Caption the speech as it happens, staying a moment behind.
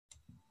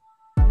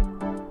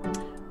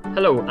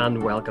Hello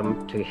and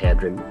welcome to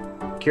Headroom,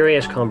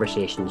 curious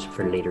conversations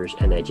for leaders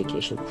in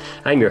education.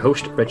 I'm your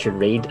host, Richard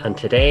Reid, and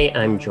today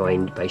I'm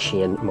joined by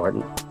Shane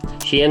Martin.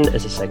 Shane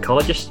is a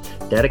psychologist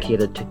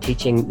dedicated to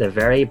teaching the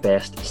very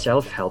best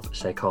self-help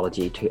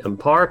psychology to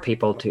empower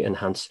people to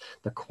enhance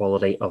the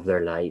quality of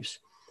their lives.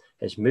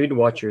 His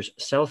Moodwatchers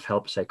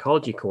self-help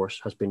psychology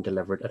course has been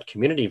delivered at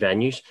community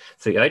venues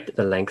throughout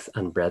the length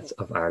and breadth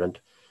of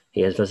Ireland. He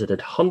has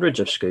visited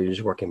hundreds of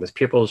schools working with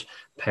pupils,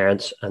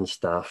 parents and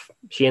staff.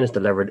 Shane has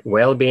delivered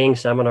wellbeing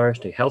seminars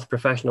to health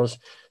professionals,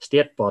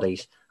 state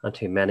bodies and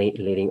to many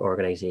leading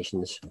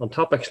organisations on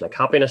topics like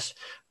happiness,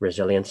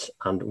 resilience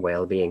and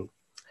wellbeing.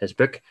 His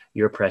book,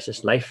 Your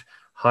Precious Life,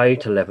 How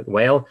to Live It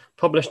Well,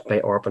 published by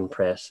Orphan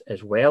Press,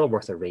 is well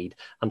worth a read,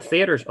 and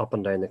theatres up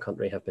and down the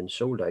country have been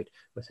sold out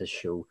with his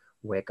show,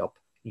 Wake Up,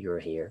 You're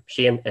Here.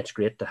 Shane, it's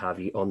great to have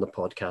you on the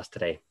podcast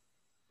today.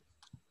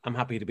 I'm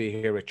happy to be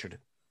here, Richard.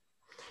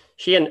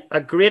 Shane, a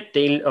great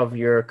deal of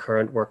your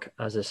current work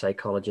as a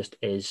psychologist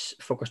is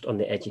focused on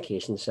the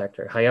education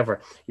sector.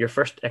 However, your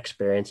first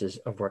experiences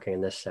of working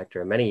in this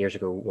sector many years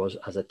ago was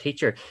as a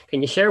teacher.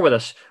 Can you share with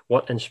us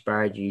what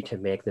inspired you to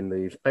make the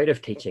move out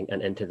of teaching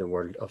and into the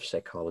world of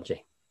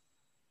psychology?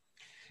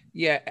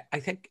 Yeah,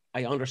 I think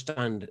I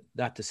understand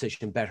that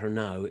decision better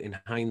now in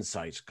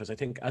hindsight, because I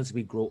think as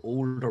we grow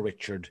older,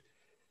 Richard,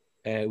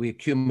 we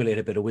accumulate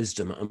a bit of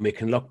wisdom and we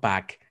can look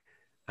back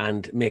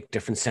and make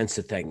different sense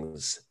of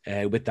things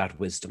with that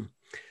wisdom.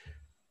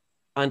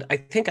 And I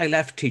think I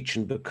left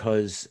teaching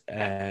because,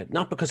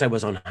 not because I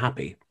was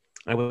unhappy.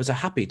 I was a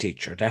happy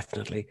teacher,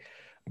 definitely,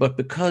 but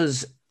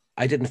because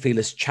I didn't feel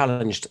as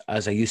challenged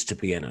as I used to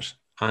be in it.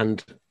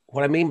 And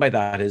what I mean by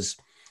that is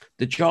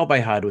the job I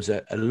had was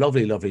a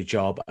lovely, lovely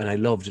job, and I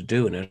loved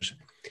doing it.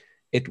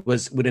 It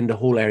was within the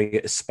whole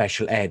area of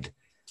special ed.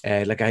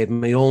 Like I had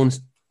my own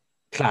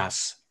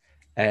class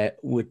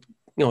with,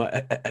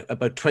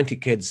 about 20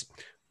 kids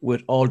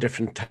with all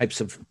different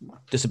types of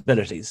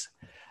disabilities.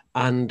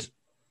 And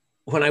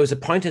when I was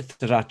appointed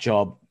to that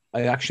job,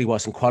 I actually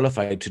wasn't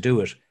qualified to do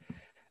it.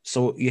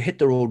 So you hit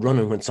the road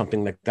running when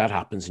something like that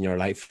happens in your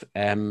life.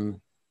 And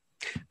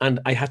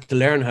I had to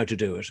learn how to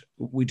do it.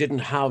 We didn't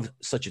have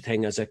such a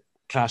thing as a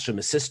classroom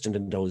assistant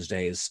in those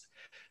days.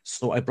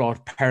 So I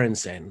brought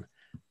parents in.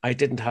 I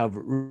didn't have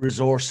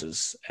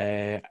resources.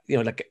 There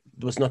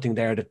was nothing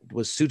there that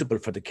was suitable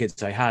for the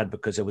kids I had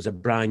because it was a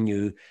brand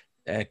new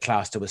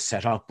class that was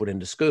set up within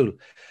the school.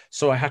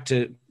 So I had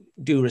to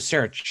do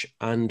research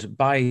and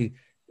buy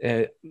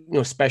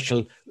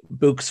special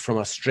books from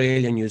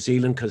Australia and New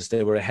Zealand because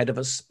they were ahead of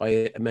us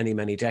by many,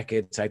 many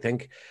decades, I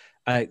think.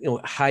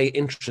 High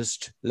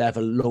interest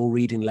level, low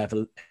reading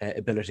level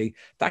ability,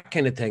 that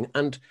kind of thing.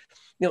 And,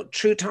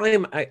 through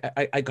time,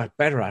 I got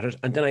better at it.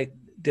 And then I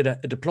did a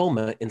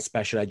diploma in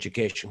special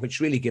education,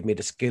 which really gave me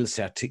the skill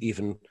set to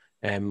even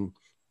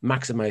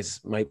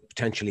maximize my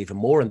potential even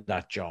more in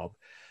that job.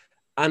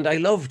 And I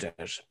loved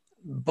it,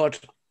 but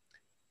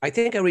I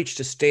think I reached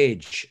a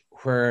stage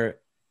where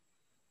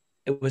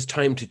it was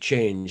time to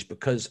change,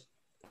 because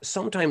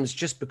sometimes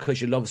just because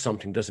you love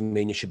something doesn't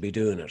mean you should be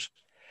doing it.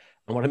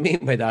 And what I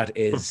mean by that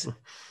is,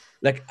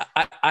 like,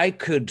 I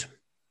could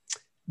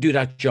do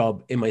that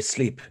job in my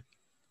sleep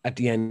at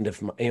the end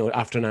of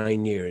after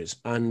 9 years.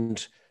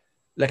 And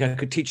like I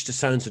could teach the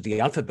sounds of the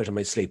alphabet in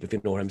my sleep, if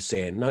you know what I'm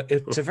saying. Now,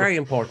 it's a very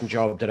important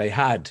job that I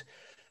had,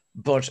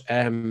 but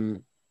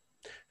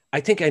I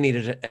think I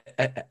needed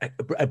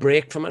a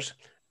break from it,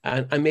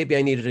 and maybe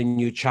I needed a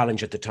new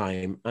challenge at the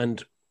time.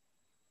 And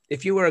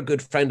if you were a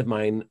good friend of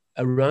mine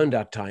around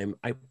that time,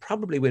 I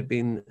probably would have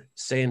been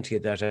saying to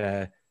you that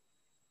I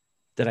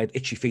had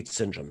itchy feet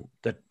syndrome,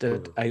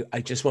 that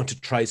I just want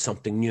to try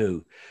something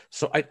new.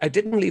 So I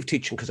didn't leave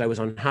teaching because I was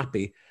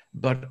unhappy,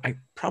 but I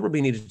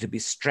probably needed to be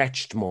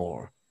stretched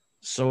more.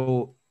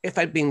 So if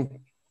I'd been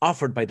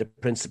offered by the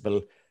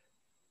principal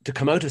to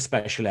come out of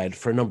special ed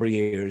for a number of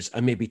years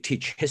and maybe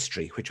teach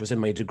history, which was in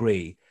my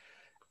degree,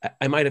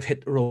 I might have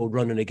hit the road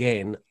running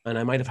again, and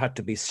I might have had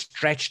to be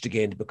stretched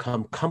again to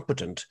become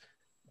competent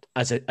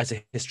as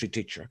a history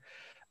teacher.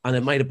 And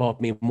it might have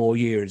bought me more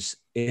years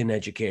in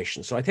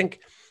education. So I think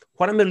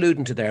what I'm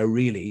alluding to there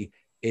really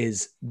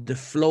is the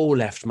flow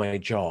left my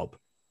job.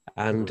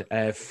 And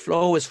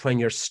flow is when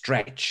you're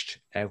stretched,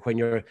 when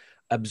you're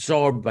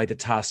absorbed by the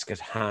task at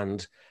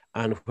hand,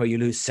 and where you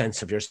lose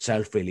sense of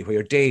yourself, really, where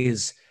your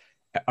days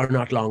are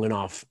not long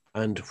enough,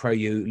 and where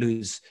you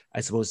lose, I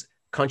suppose,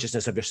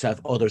 consciousness of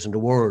yourself, others, and the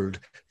world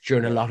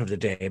during a lot of the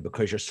day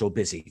because you're so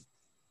busy.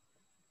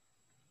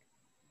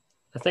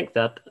 I think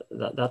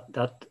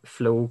that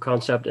flow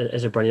concept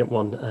is a brilliant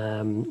one,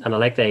 and I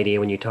like the idea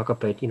when you talk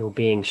about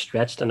being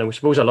stretched. And I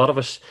suppose a lot of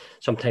us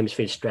sometimes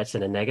feel stretched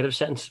in a negative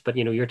sense, but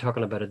you're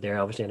talking about it there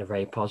obviously in a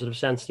very positive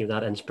sense.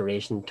 That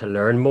inspiration to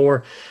learn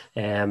more,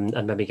 and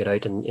maybe get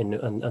out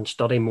and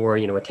study more.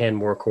 Attend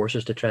more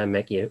courses to try and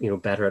make you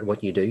better at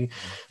what you do.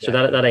 So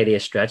that idea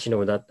of stretch,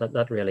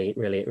 that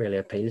really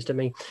appeals to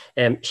me.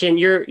 Shane,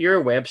 your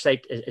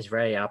website is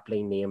very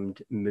aptly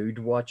named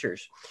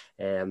Moodwatchers.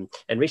 In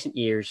recent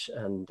years,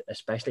 and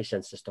especially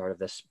since the start of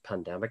this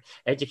pandemic,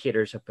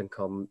 educators have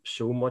become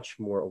so much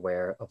more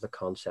aware of the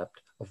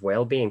concept of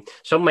well-being.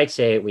 Some might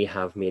say we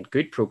have made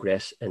good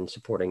progress in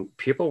supporting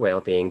pupil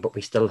well-being, but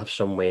we still have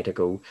some way to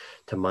go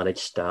to manage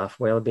staff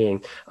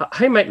well-being.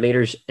 How might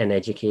leaders in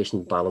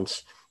education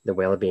balance the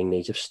well-being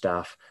needs of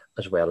staff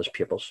as well as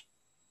pupils?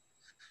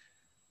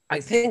 I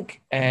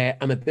think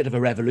I'm a bit of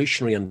a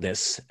revolutionary on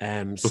this,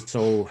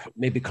 so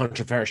maybe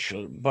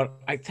controversial, but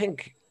I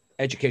think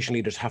education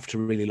leaders have to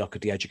really look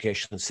at the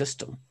education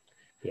system.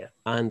 Yeah.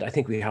 And I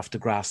think we have to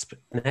grasp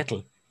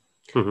nettle.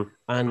 Mm-hmm.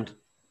 And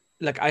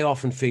like, I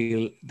often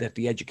feel that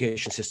the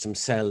education system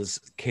sells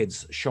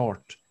kids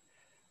short.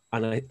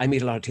 And I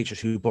meet a lot of teachers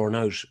who burn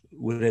out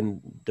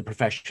within the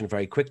profession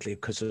very quickly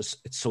because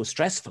it's so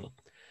stressful.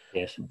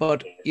 Yes.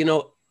 But, you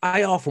know,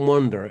 I often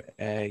wonder,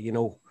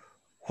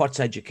 what's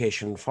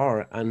education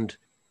for? And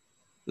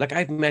like,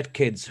 I've met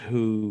kids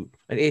who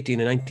at 18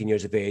 and 19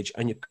 years of age,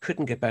 and you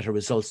couldn't get better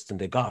results than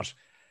they got.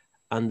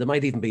 And there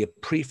might even be a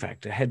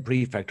prefect, a head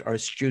prefect, or a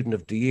student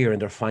of the year in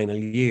their final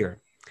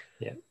year.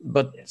 Yeah.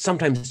 But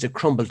sometimes they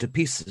crumble to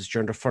pieces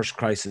during their first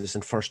crisis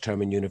and first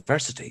term in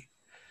university.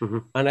 Mm-hmm.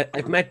 And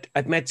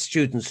I've met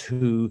students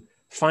who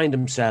find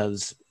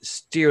themselves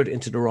steered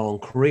into the wrong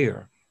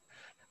career,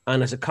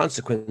 and as a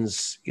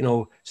consequence,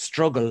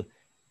 struggle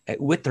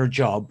with their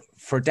job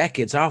for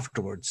decades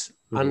afterwards.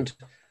 Mm-hmm. And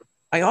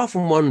I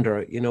often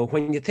wonder,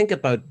 when you think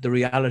about the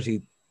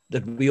reality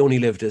that we only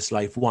live this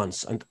life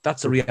once, and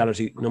that's a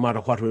reality no matter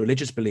what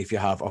religious belief you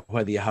have or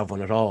whether you have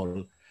one at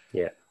all.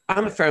 Yeah.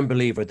 I'm a firm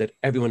believer that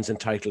everyone's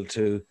entitled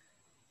to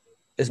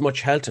as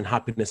much health and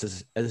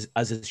happiness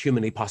as is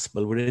humanly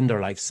possible within their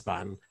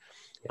lifespan.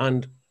 Yeah.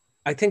 And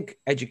I think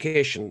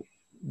education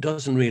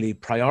doesn't really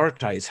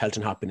prioritize health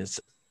and happiness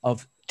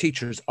of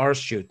teachers or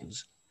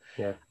students.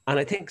 Yeah. And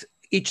I think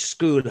each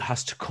school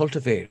has to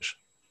cultivate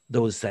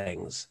those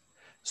things.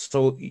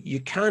 So you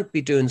can't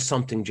be doing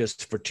something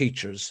just for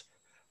teachers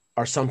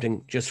or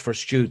something just for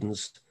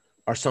students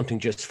or something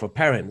just for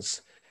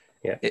parents.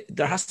 Yeah.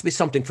 There has to be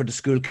something for the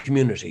school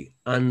community.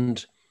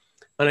 And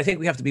I think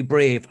we have to be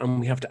brave, and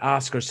we have to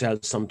ask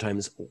ourselves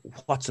sometimes,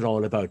 what's it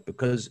all about?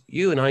 Because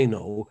you and I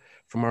know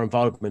from our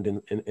involvement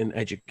in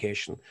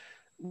education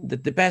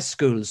that the best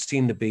schools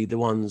seem to be the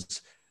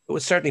ones, it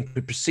would certainly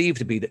be perceived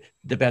to be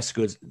the best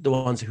schools, the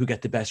ones who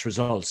get the best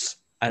results.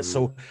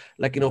 So,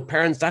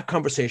 parents, that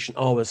conversation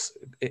always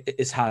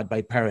is had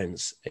by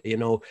parents,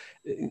 and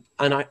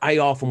I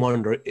often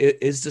wonder,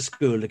 is the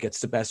school that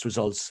gets the best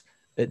results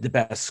the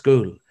best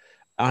school?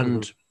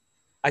 And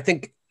I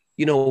think,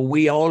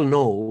 we all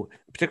know,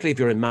 particularly if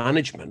you're in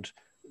management,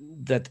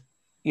 that,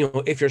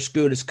 if your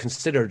school is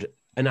considered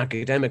an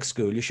academic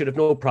school, you should have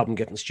no problem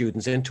getting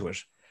students into it.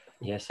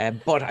 Yes.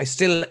 But I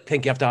still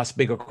think you have to ask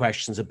bigger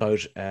questions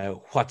about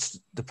what's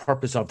the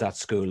purpose of that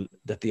school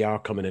that they are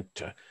coming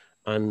into.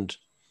 And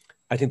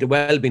I think the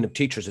well-being of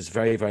teachers is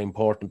very, very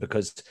important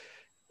because,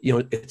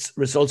 it's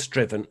results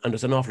driven, and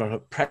there's an awful lot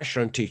of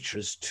pressure on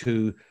teachers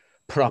to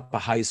put up a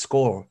high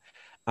score.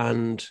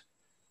 And,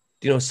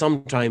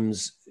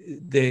 sometimes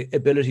the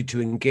ability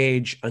to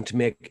engage and to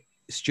make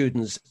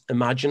students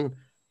imagine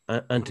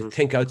and to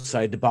think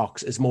outside the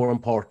box is more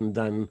important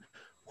than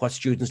what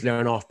students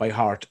learn off by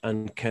heart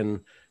and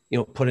can,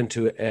 put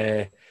into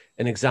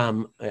an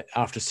exam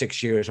after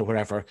 6 years or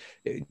whatever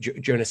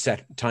during a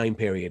set time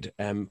period.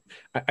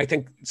 I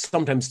think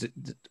sometimes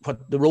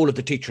what the role of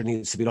the teacher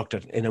needs to be looked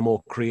at in a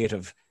more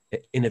creative,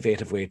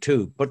 innovative way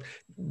too. But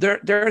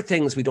there are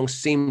things we don't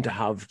seem to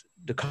have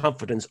the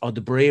confidence or the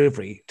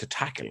bravery to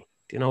tackle.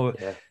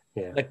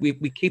 Like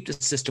we keep the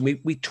system,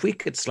 we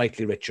tweak it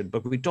slightly, Richard,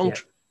 but we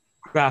don't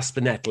grasp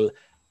the nettle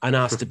and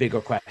ask the bigger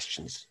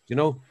questions.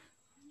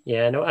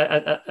 Yeah, no,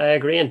 I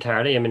agree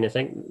entirely. I mean, I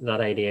think that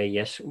idea,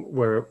 yes,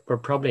 we're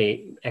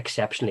probably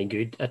exceptionally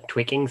good at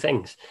tweaking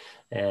things.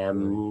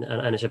 And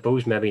I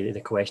suppose maybe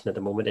the question at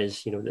the moment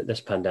is,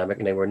 this pandemic,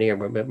 now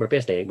we're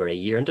basically a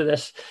year into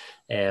this,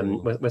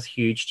 with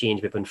huge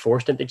change. We've been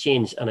forced into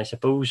change. And I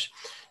suppose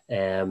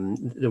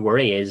the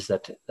worry is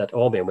that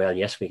all being well,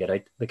 yes, we get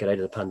out of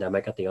the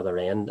pandemic at the other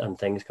end and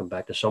things come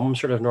back to some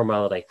sort of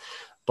normality.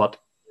 But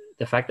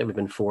the fact that we've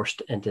been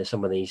forced into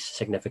some of these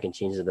significant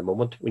changes at the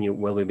moment,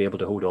 will we be able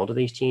to hold on to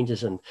these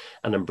changes and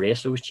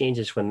embrace those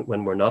changes when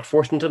we're not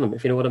forced into them,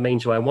 if you know what I mean?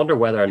 So I wonder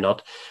whether or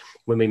not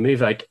when we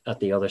move out at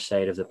the other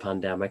side of the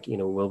pandemic,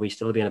 will we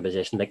still be in a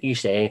position, like you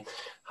say,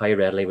 how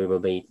readily we will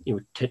be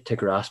to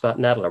grasp that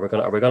nettle? Are we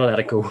going to let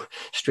it go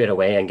straight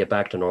away and get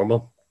back to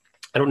normal?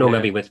 I don't know,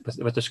 maybe with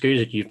the schools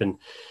that you've been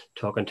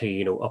talking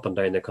to, up and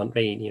down the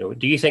country,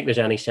 do you think there's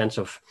any sense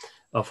of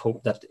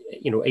hope that,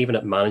 even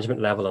at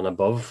management level and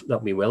above,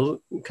 that we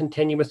will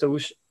continue with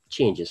those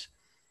changes?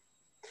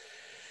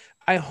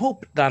 I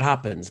hope that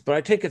happens, but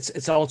I think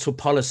it's also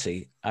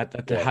policy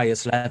at the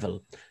highest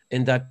level,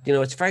 in that,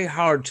 it's very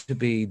hard to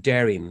be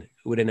daring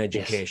within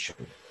education.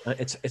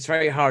 Yes. It's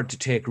very hard to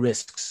take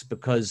risks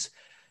because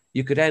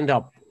you could end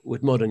up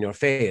with mud on your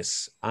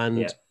face.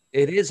 And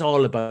it is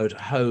all about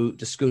how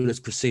the school is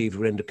perceived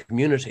within the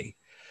community.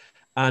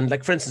 And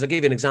like, for instance, I'll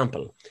give you an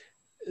example.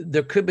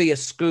 there could be a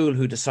school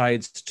who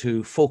decides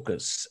to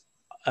focus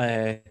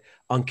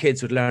on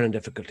kids with learning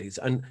difficulties,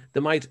 and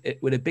they might,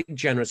 with a big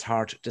generous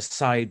heart,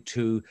 decide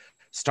to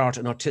start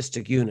an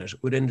autistic unit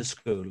within the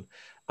school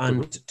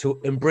and to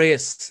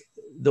embrace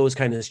those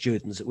kind of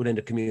students within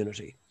the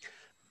community.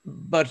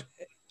 But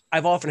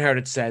I've often heard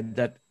it said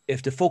that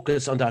if they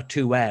focus on that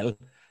too well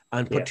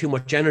and put too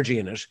much energy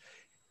in it,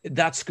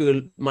 that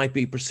school might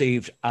be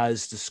perceived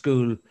as the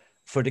school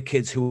for the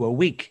kids who are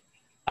weak,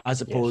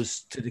 as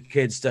opposed to the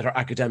kids that are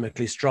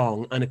academically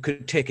strong, and it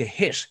could take a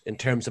hit in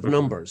terms of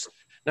numbers.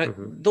 Now,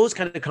 those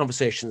kind of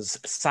conversations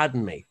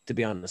sadden me, to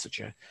be honest with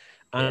you.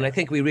 And I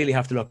think we really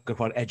have to look at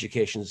what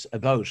education's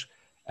about.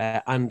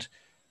 And,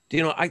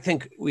 you know, I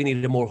think we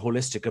need a more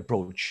holistic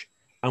approach.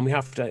 And we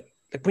have to,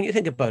 like, when you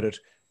think about it,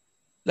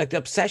 like the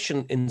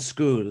obsession in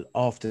school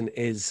often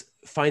is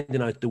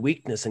finding out the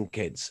weakness in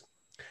kids.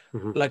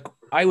 Like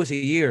I was a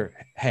year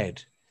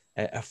head,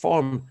 a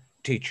form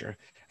teacher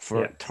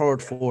for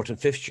third, fourth and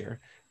fifth year.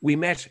 We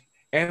met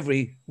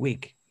every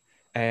week,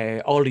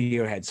 all the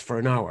year heads for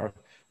an hour.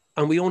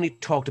 And we only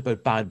talked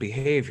about bad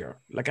behavior.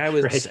 Like I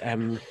was,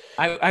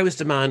 I was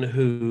the man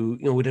who,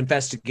 you know, would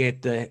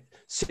investigate the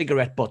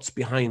cigarette butts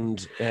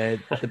behind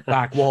the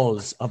back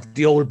walls of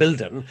the old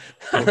building.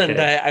 And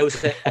I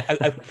was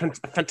a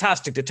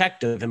fantastic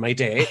detective in my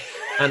day,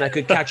 and I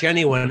could catch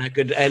anyone. I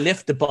could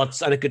lift the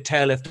butts, and I could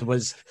tell if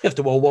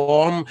they were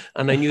warm,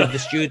 and I knew the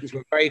students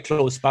were very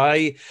close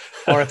by,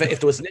 or if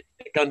there was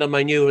lipstick on them,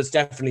 I knew it was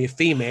definitely a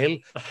female.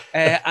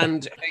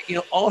 And you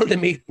know, all the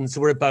meetings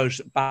were about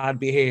bad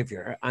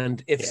behaviour,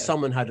 and if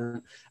someone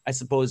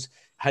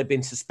had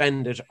been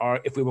suspended, or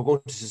if we were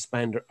going to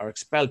suspend or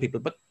expel people.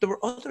 But there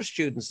were other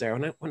students there,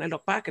 and when I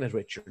look back at it,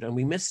 Richard, and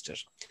we missed it.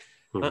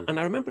 And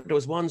I remember there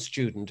was one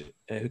student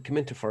who came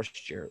into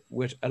first year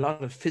with a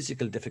lot of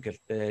physical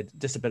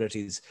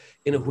disabilities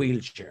in a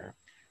wheelchair.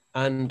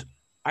 And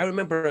I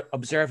remember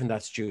observing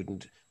that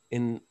student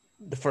in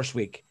the first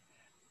week.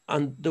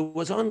 And there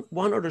was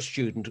one other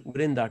student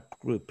within that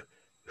group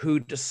who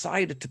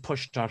decided to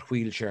push that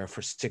wheelchair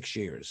for 6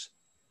 years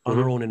on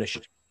her own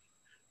initiative,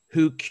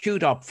 who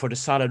queued up for the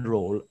salad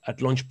roll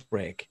at lunch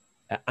break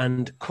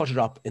and cut it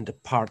up into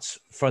parts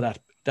for that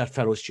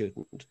fellow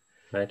student.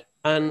 Right.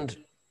 And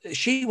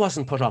she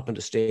wasn't put up on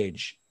the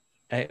stage.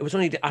 It was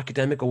only the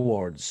academic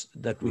awards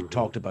that we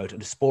talked about,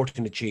 and the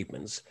sporting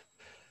achievements.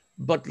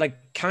 But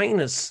like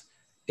kindness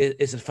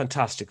is a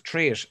fantastic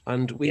trait.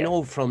 And we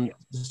know from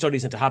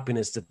studies into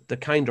happiness that the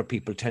kinder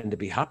people tend to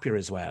be happier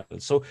as well.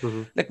 So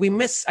like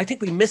I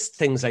think we miss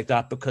things like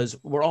that because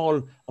we're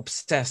all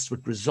obsessed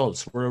with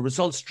results. We're a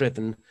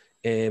results-driven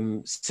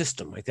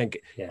system, I think,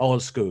 all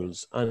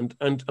schools. And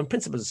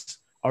principals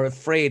are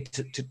afraid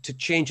to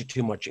change it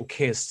too much in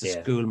case the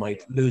school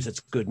might lose its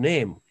good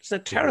name.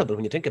 Isn't it terrible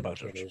when you think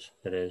about it?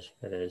 It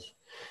is.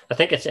 I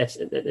think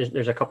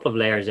there's a couple of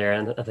layers there,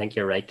 and I think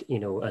you're right. You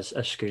know, as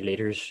school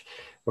leaders,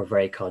 we're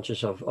very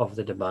conscious of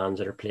the demands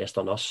that are placed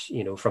on us,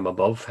 you know, from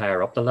above,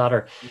 higher up the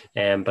ladder.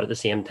 But at the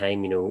same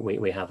time, you know,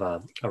 we have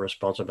a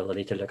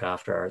responsibility to look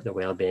after the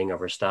well-being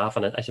of our staff.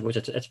 And I suppose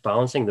it's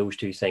balancing those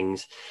two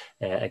things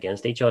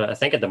against each other. I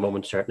think at the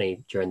moment,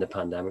 certainly during the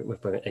pandemic,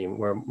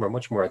 we're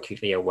much more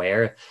acutely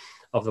aware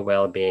of the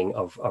well-being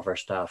of our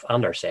staff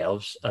and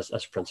ourselves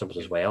as principals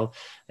as well.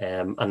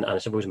 And I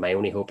suppose my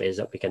only hope is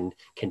that we can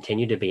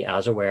continue to be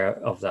as aware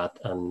of that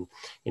and,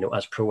 you know,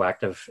 as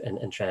proactive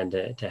in trying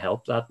to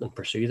help that and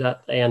pursue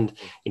that and,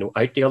 you know,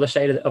 out the other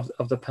side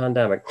of the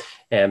pandemic.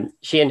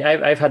 Shane,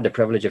 I've had the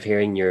privilege of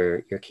hearing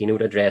your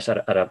keynote address at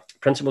a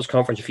principals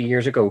conference a few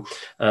years ago,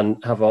 and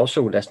have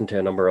also listened to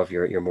a number of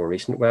your more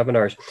recent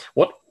webinars.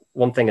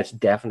 One thing that's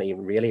definitely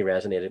really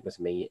resonated with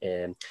me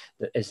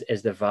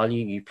is the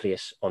value you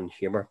place on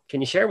humour.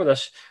 Can you share with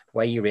us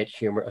why you rate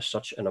humour as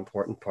such an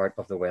important part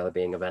of the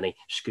well-being of any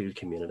school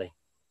community?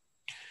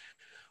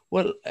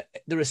 Well,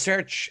 the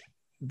research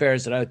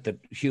bears it out that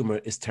humour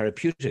is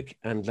therapeutic,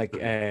 and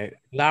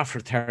laughter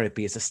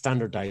therapy is a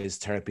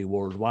standardized therapy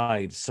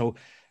worldwide. So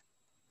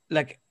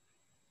like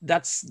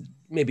that's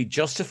maybe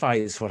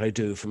justifies what I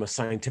do from a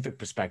scientific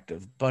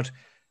perspective, but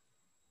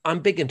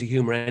I'm big into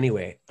humor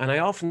anyway, and I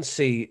often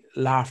see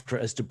laughter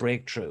as the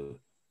breakthrough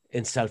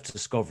in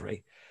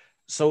self-discovery.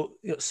 So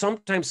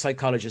sometimes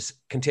psychologists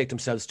can take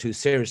themselves too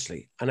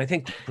seriously, and I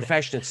think the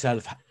profession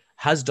itself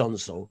has done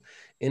so,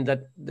 in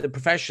that the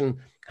profession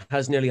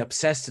has nearly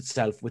obsessed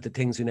itself with the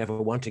things we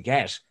never want to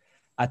get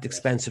at the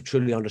expense of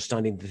truly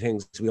understanding the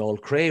things we all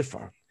crave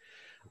for.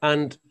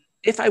 And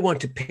if I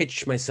want to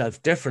pitch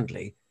myself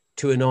differently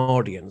to an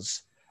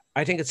audience,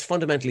 I think it's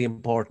fundamentally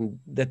important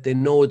that they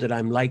know that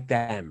I'm like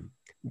them,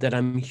 that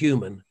I'm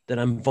human, that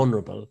I'm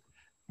vulnerable,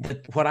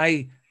 that what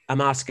I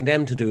am asking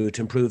them to do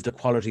to improve the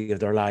quality of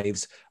their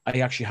lives, I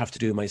actually have to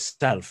do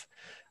myself.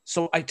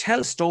 So I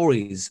tell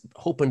stories,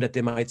 hoping that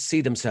they might see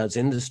themselves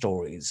in the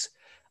stories.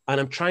 And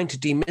I'm trying to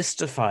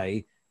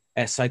demystify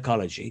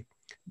psychology.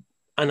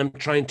 And I'm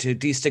trying to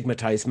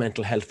destigmatize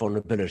mental health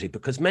vulnerability,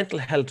 because mental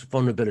health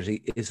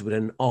vulnerability is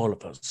within all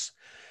of us.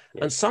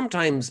 Yes. And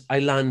sometimes I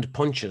land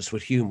punches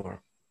with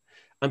humor.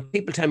 And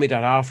people tell me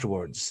that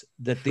afterwards,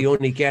 that they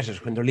only get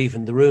it when they're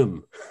leaving the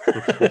room. So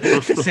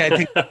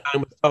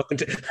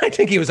I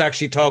think he was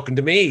actually talking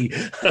to me,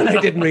 and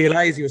I didn't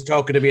realize he was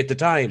talking to me at the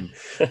time.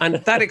 And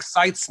that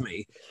excites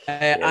me.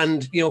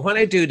 And, when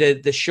I do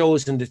the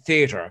shows in the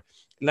theatre,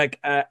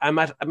 I'm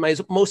at my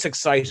most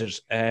excited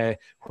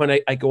when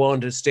I go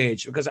on the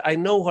stage, because I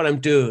know what I'm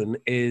doing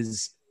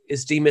is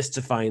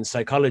demystifying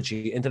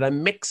psychology, and that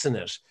I'm mixing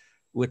it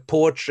with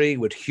poetry,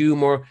 with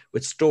humor,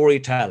 with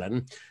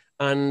storytelling,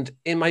 and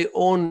in my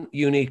own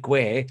unique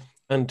way.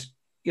 And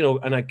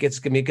and it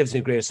gives me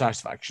great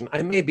satisfaction.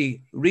 I may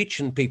be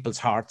reaching people's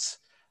hearts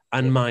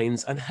and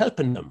minds and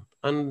helping them.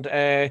 And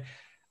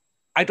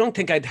I don't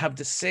think I'd have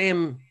the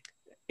same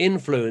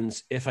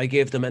influence if I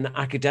gave them an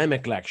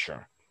academic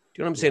lecture.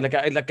 Do you know what I'm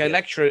saying? I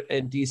lecture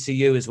in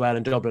DCU as well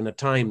in Dublin at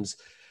times,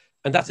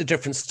 and that's a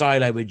different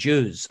style I would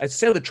use. I'd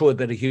still throw a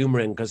bit of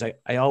humor in, because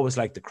I always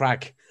like the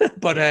crack,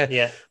 but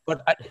it's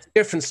a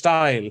different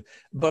style.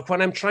 But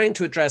when I'm trying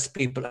to address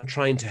people and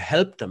trying to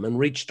help them and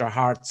reach their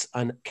hearts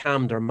and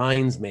calm their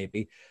minds,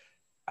 maybe,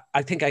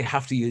 I think I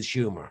have to use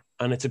humor,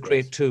 and it's a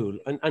great tool.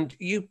 And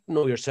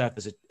yourself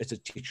as a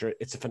teacher,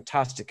 it's a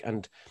fantastic,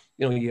 and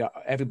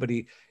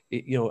everybody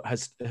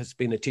has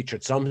been a teacher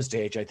at some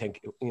stage. I think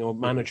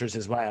managers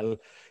as well.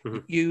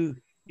 You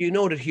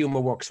know that humor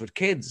works with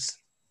kids.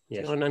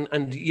 Yes.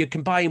 And you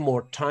can buy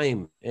more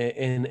time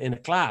in a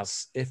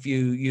class if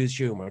you use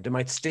humor. They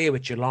might stay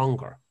with you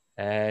longer.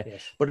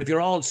 But if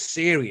you're all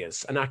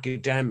serious and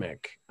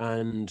academic,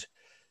 and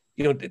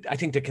I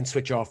think they can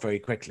switch off very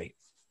quickly.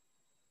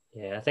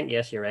 Yeah, I think,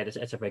 yes, you're right.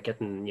 It's about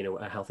getting,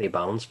 a healthy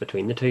balance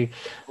between the two.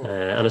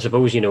 And I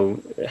suppose,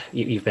 you've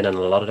been in a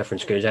lot of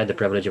different schools. I had the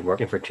privilege of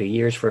working for 2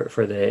 years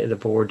for the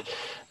board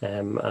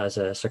as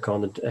a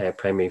seconded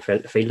primary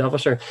field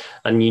officer.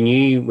 And you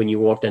knew when you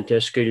walked into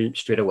a school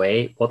straight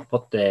away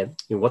what the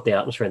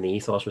atmosphere and the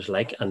ethos was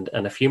like. And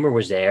if humour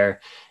was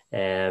there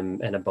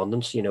in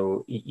abundance,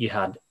 you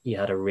had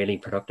a really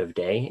productive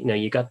day.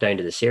 You got down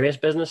to the serious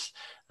business,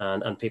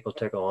 and people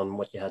took on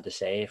what you had to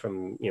say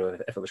from,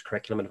 if it was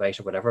curriculum advice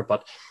or whatever.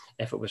 But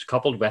if it was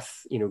coupled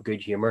with,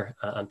 good humour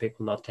and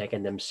people not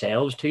taking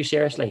themselves too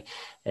seriously,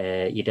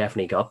 you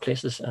definitely got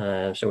places.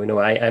 So,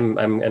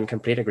 I'm in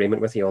complete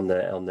agreement with you on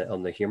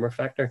the humour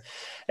factor.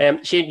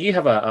 Shane, you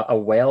have a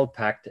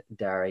well-packed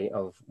diary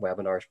of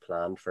webinars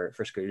planned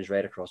for schools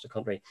right across the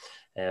country,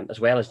 as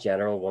well as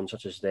general ones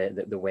such as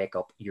the Wake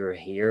Up You're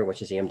Here,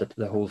 which is aimed at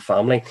the whole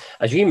family.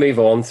 As you move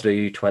on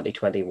through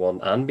 2021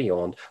 and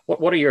beyond,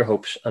 what are your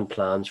hopes and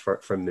plans for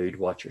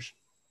Moodwatchers?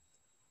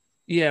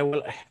 Yeah,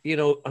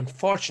 well,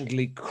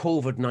 unfortunately,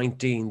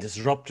 COVID-19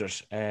 disrupted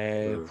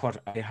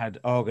what I had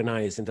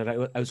organised, and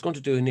that I was going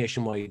to do a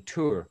nationwide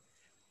tour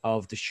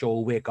of the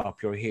show Wake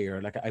Up You're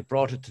Here. I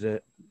brought it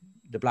to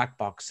the Black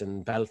Box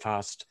in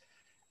Belfast.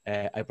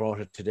 I brought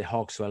it to the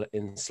Hawkswell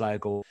in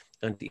Sligo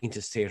and the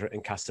Intis Theatre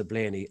in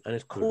Castleblaney. And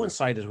it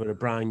coincided with a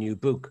brand new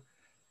book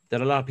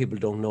that a lot of people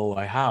don't know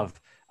I have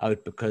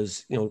out,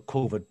 because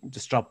COVID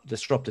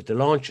disrupted the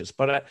launches.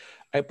 But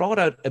I brought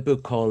out a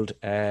book called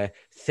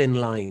Thin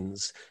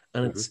Lines,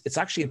 and it's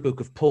actually a book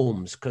of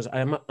poems, because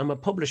I'm a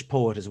published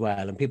poet as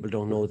well, and people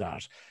don't know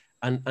that.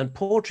 And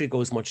poetry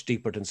goes much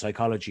deeper than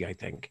psychology, I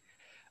think.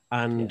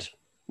 And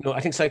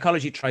I think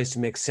psychology tries to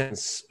make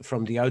sense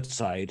from the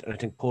outside, and I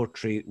think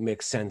poetry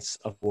makes sense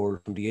of the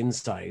world from the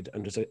inside,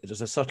 and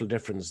there's a subtle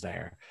difference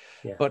there.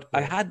 But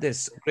I had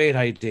this great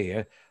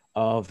idea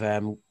of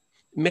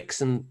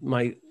mixing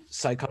my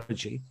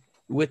psychology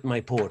with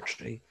my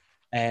poetry,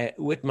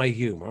 with my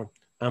humour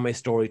and my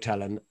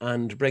storytelling,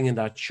 and bringing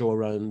that show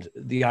around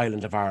the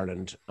island of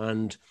Ireland.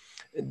 And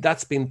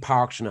that's been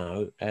parked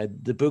now.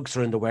 The books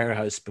are in the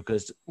warehouse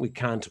because we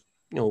can't,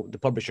 the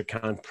publisher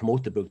can't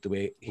promote the book the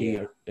way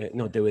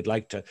they would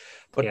like to.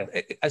 But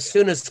as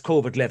soon as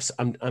COVID lifts,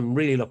 I'm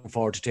really looking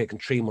forward to taking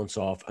 3 months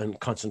off and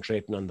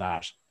concentrating on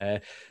that.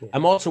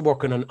 I'm also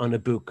working on a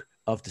book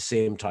of the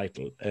same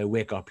title,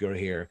 Wake Up You're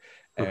Here.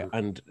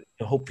 And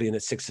hopefully in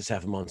 6 to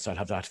 7 months, I'll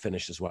have that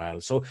finished as well.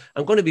 So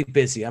I'm going to be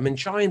busy. I'm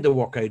enjoying the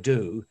work I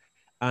do,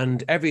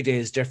 and every day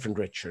is different,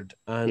 Richard.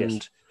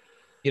 And,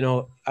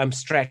 I'm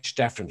stretched,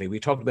 definitely. We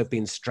talked about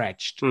being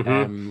stretched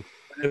in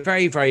a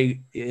very,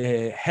 very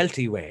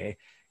healthy way,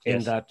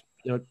 in that,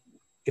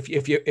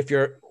 if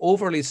you're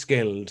overly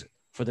skilled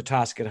for the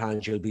task at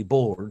hand, you'll be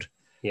bored.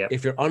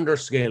 If you're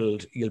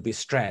underskilled, you'll be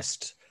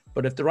stressed.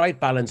 But if the right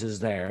balance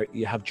is there,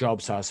 you have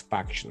job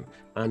satisfaction.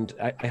 And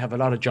I have a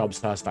lot of job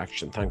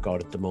satisfaction, thank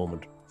God, at the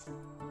moment.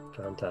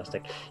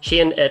 Fantastic.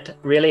 Shane, it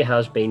really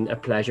has been a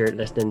pleasure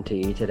listening to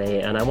you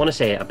today, and I want to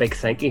say a big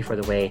thank you for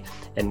the way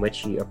in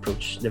which you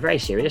approach the very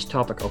serious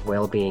topic of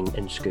well-being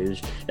in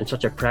schools in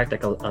such a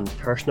practical and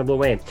personable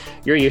way.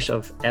 Your use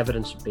of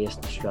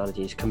evidence-based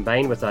strategies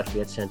combined with that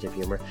great sense of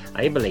humour,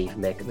 I believe,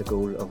 make the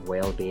goal of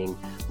well-being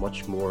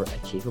much more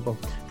achievable.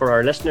 For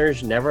our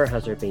listeners, never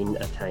has there been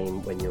a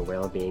time when your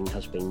well-being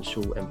has been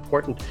so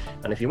important.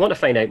 And if you want to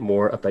find out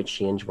more about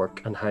Shane's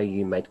work and how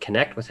you might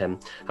connect with him,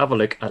 have a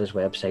look at his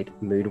website,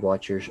 Moodwatchers.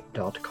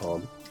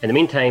 moodwatchers.com. In the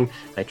meantime,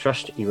 I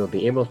trust you will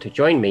be able to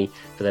join me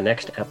for the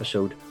next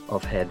episode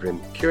of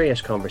Headroom,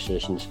 Curious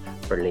Conversations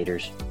for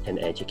Leaders in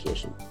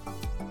Education.